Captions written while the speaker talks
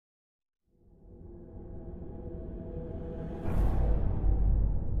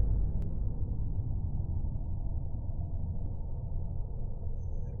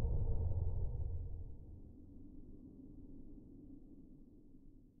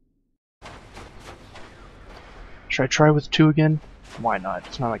Should I try with 2 again? Why not?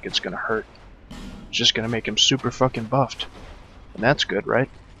 It's not like it's gonna hurt. It's just gonna make him super fucking buffed. And that's good, right?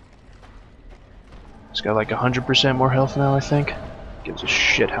 He's got like 100% more health now, I think. Gives a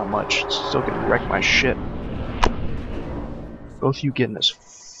shit how much. It's still gonna wreck my shit. Both you get in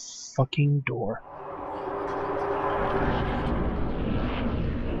this fucking door.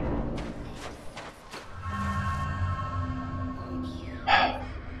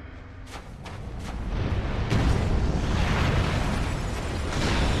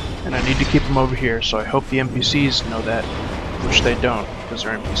 And I need to keep them over here, so I hope the NPCs know that, which they don't, because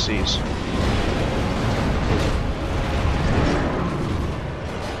they're NPCs.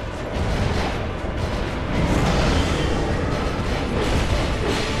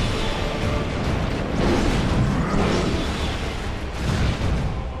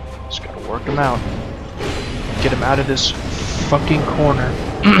 Just gotta work them out. Get him out of this fucking corner.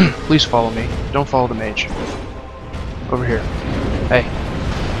 Please follow me. Don't follow the mage. Over here. Hey.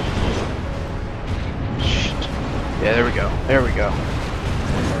 Yeah, there we go. There we go.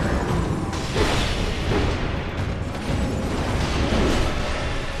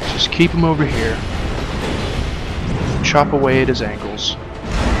 Just keep him over here. Chop away at his ankles.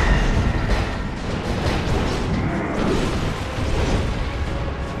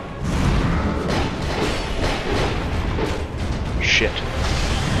 Shit.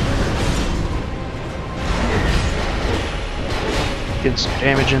 Getting some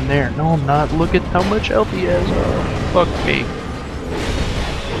damage in there. No, I'm not. Look at how much health he has. Oh, fuck me.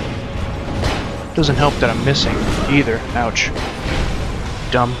 Doesn't help that I'm missing either. Ouch.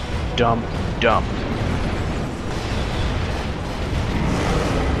 Dumb, dumb, dumb.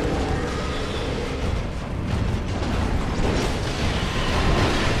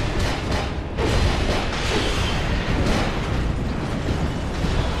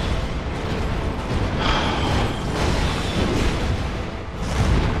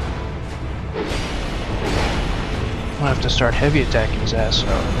 I'm gonna have to start heavy attacking his ass.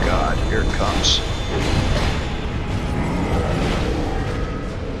 Oh god, here it comes.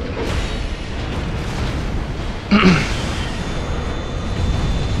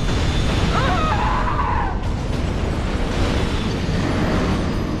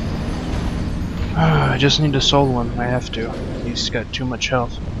 I just need to solo him, I have to. He's got too much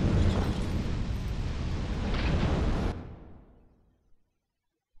health.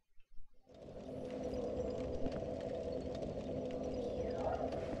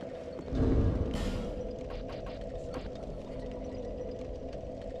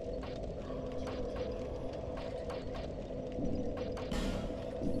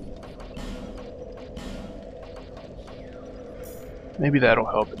 Maybe that'll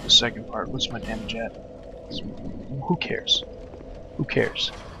help in the second part. What's my damage at? Who cares? Who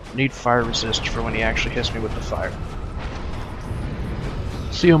cares? I need fire resist for when he actually hits me with the fire.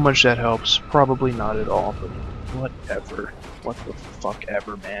 See how much that helps? Probably not at all, but whatever. What the fuck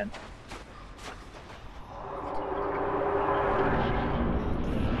ever, man.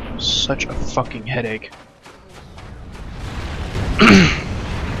 Such a fucking headache.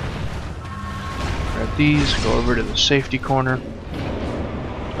 Grab these, go over to the safety corner.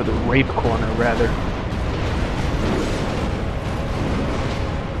 Or the rape corner, rather.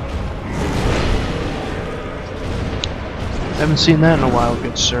 Haven't seen that in a while,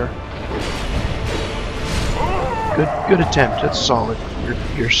 good sir. Good attempt. That's solid.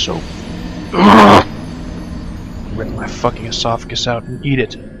 You're so. Rip my fucking esophagus out and eat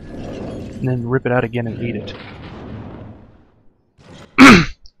it, and then rip it out again and eat it.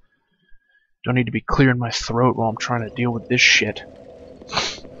 Don't need to be clearing my throat while I'm trying to deal with this shit.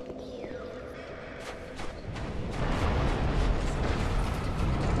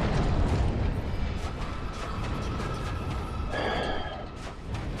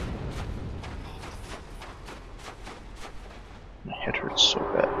 My head hurts so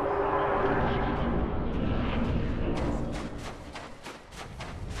bad.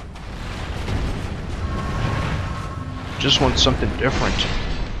 Just want something different.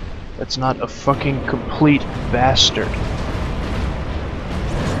 That's not a fucking complete bastard.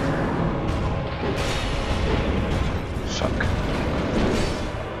 Fuck.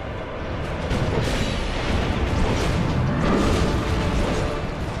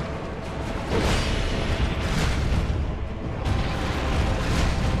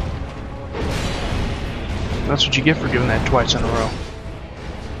 That's what you get for doing that twice in a row.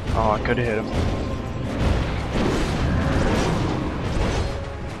 Oh, I could have hit him.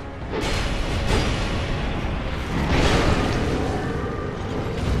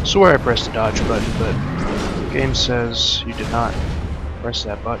 I swear I pressed the dodge button, but the game says you did not press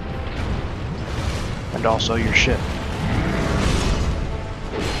that button. And also your ship.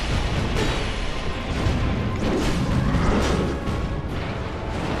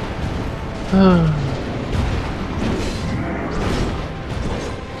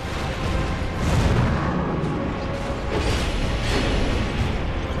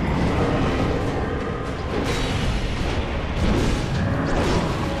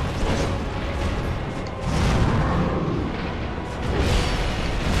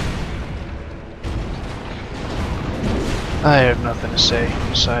 I have nothing to say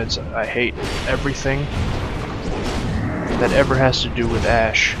besides I hate everything that ever has to do with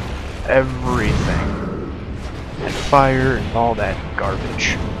ash. Everything. And fire and all that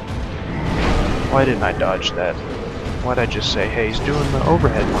garbage. Why didn't I dodge that? Why'd I just say, hey, he's doing the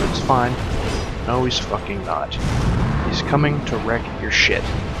overhead one, it's fine. No, he's fucking not. He's coming to wreck your shit.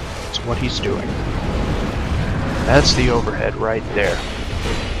 That's what he's doing. That's the overhead right there.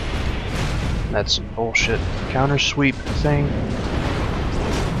 That's some bullshit counter sweep thing.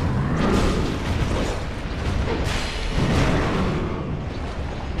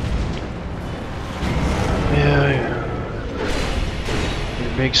 Yeah.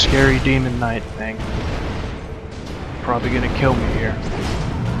 Your big scary demon knight thing. Probably gonna kill me here.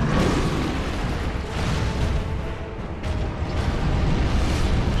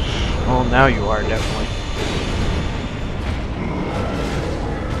 Well, now you are, definitely.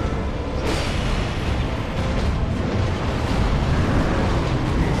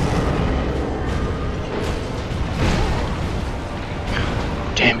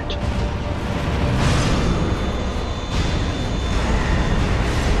 Damn it.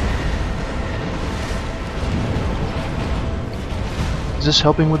 Is this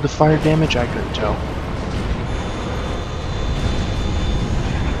helping with the fire damage? I couldn't tell.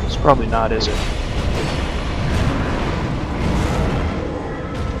 It's probably not, is it?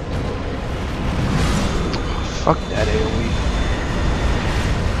 Fuck that AoE.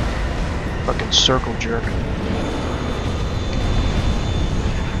 Fucking circle jerk.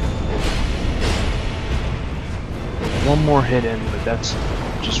 One more hit in, but that's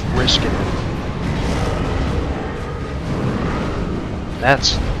just risking it.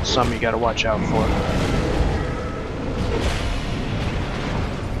 That's something you gotta watch out for.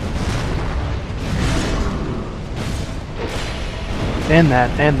 And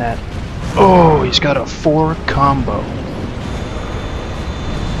that, and that. Oh, he's got a 4 combo.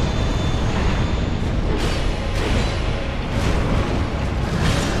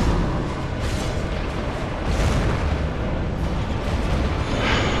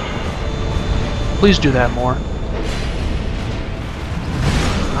 Please do that more.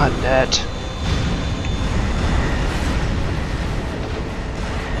 Not that.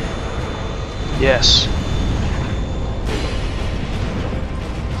 Yes.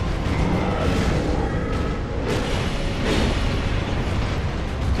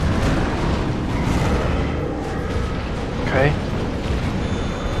 Okay.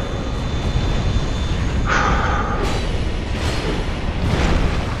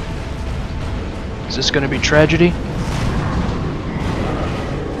 Is this gonna be tragedy?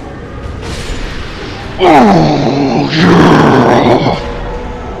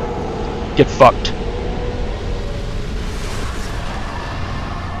 Get fucked.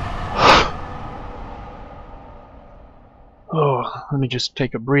 Oh, let me just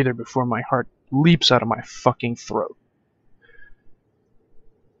take a breather before my heart leaps out of my fucking throat.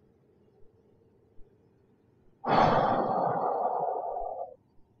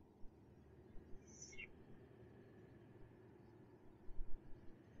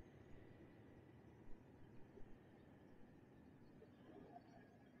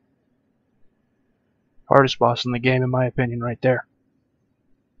 Hardest boss in the game, in my opinion, right there.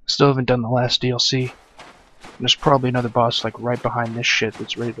 Still haven't done the last DLC. And there's probably another boss like right behind this shit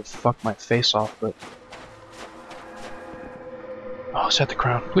that's ready to fuck my face off, but... Oh, is that the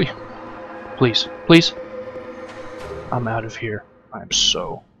crown? Please. Please. Please. I'm out of here. I'm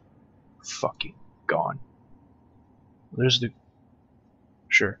so fucking gone. There's the...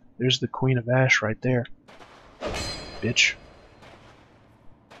 Sure. There's the Queen of Ash right there. Bitch.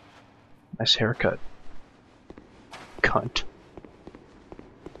 Nice haircut. Cunt.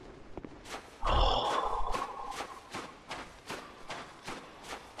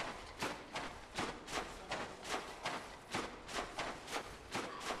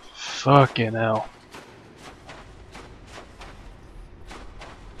 Fucking hell.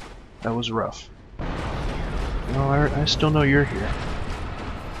 That was rough. No, I still know you're here.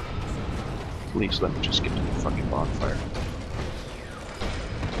 Please let me just get to the fucking bonfire.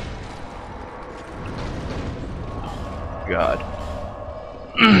 God.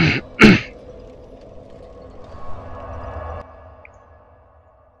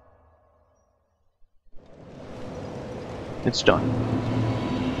 It's done.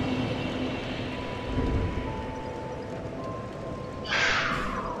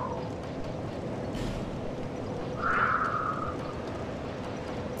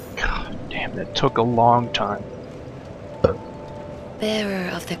 God damn, that took a long time. Bearer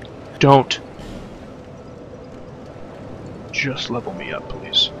of the... Don't. Just level me up,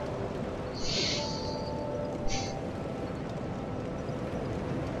 please.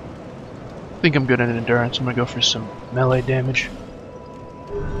 I think I'm good in endurance. I'm gonna go for some melee damage.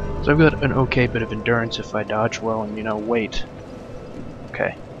 So I've got an okay bit of endurance if I dodge well and, you know, wait.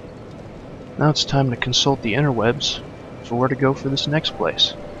 Okay. Now it's time to consult the interwebs for where to go for this next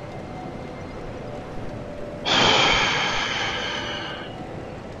place.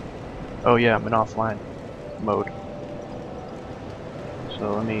 Oh yeah, I'm in offline mode.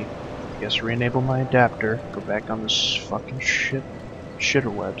 So let me, I guess, re-enable my adapter, go back on this fucking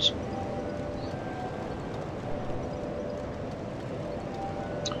shitterwebs.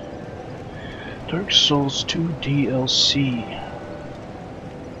 Dark Souls 2 DLC.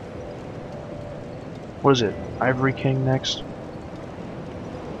 What is it? Ivory King next?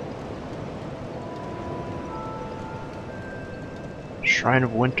 Shrine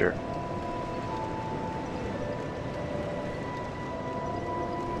of Winter.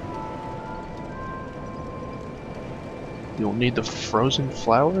 You'll need the frozen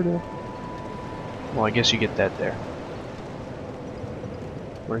flower to... Well, I guess you get that there.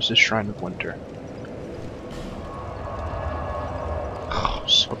 Where's the Shrine of Winter? Oh, I'm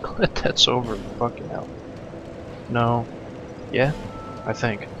so glad that's over. Fucking hell. No. Yeah? I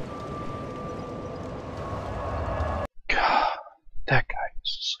think. God, that guy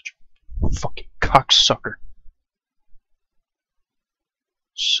is such a fucking cocksucker.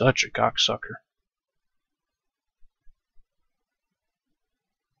 Such a cocksucker.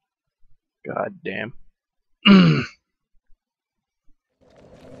 God damn.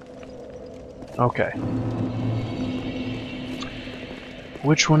 Okay.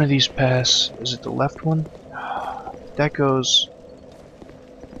 Which one of these pass? Is it the left one? That goes...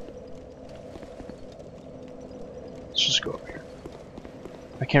 Let's just go over here.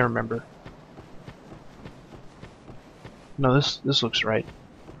 I can't remember. No, this looks right.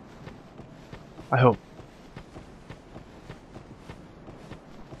 I hope.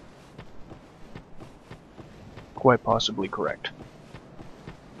 Quite possibly correct.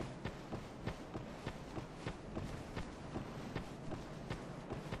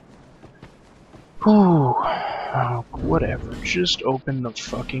 Whew. Oh, whatever. Just open the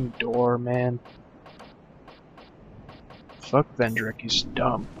fucking door, man. Fuck Vendrick, he's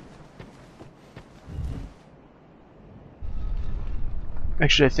dumb.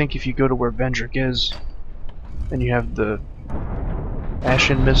 Actually, I think if you go to where Vendrick is, and you have the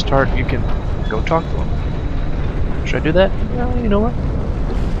Ashen Mist Heart, you can go talk to him. Should I do that? Well, you know what?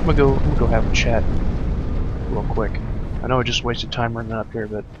 I'm gonna go have a chat real quick. I know I just wasted time running up here,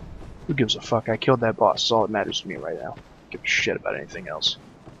 but who gives a fuck? I killed that boss. That's all that matters to me right now. Give a shit about anything else.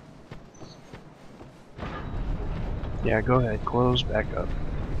 Yeah, go ahead. Close back up.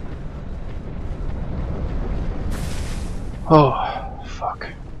 Oh, fuck.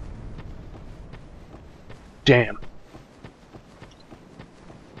 Damn.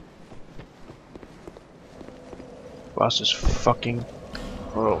 Boss is fucking...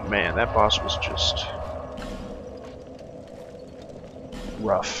 Oh man, that boss was just...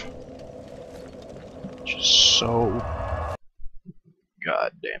 rough. Just so...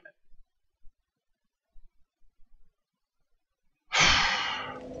 God damn it.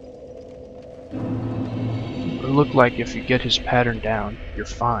 It looked like if you get his pattern down, you're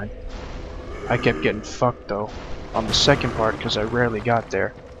fine. I kept getting fucked though, on the second part because I rarely got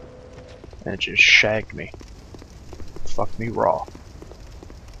there. And it just shagged me. Fucked me raw.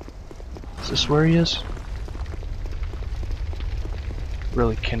 Is this where he is?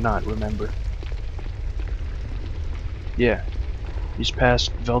 Really cannot remember. Yeah. He's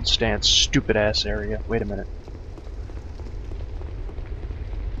past Veldstand's stupid ass area. Wait a minute.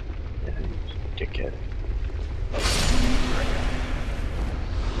 Yeah, dickhead.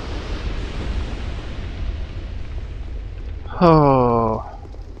 Oh,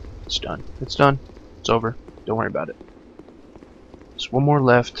 it's done. It's done. It's over. Don't worry about it. There's one more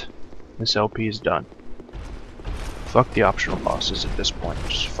left. This LP is done. Fuck the optional bosses at this point.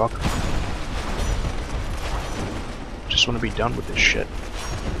 Just fuck them. Just want to be done with this shit.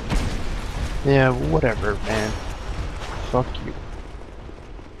 Yeah, whatever, man. Fuck you.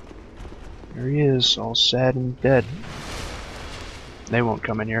 There he is, all sad and dead. They won't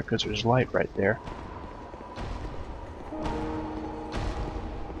come in here because there's light right there.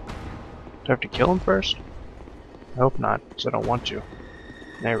 Do I have to kill him first? hope not, because I don't want to.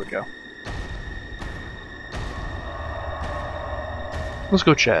 There we go. Let's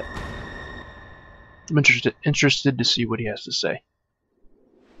go chat. I'm interested to see what he has to say.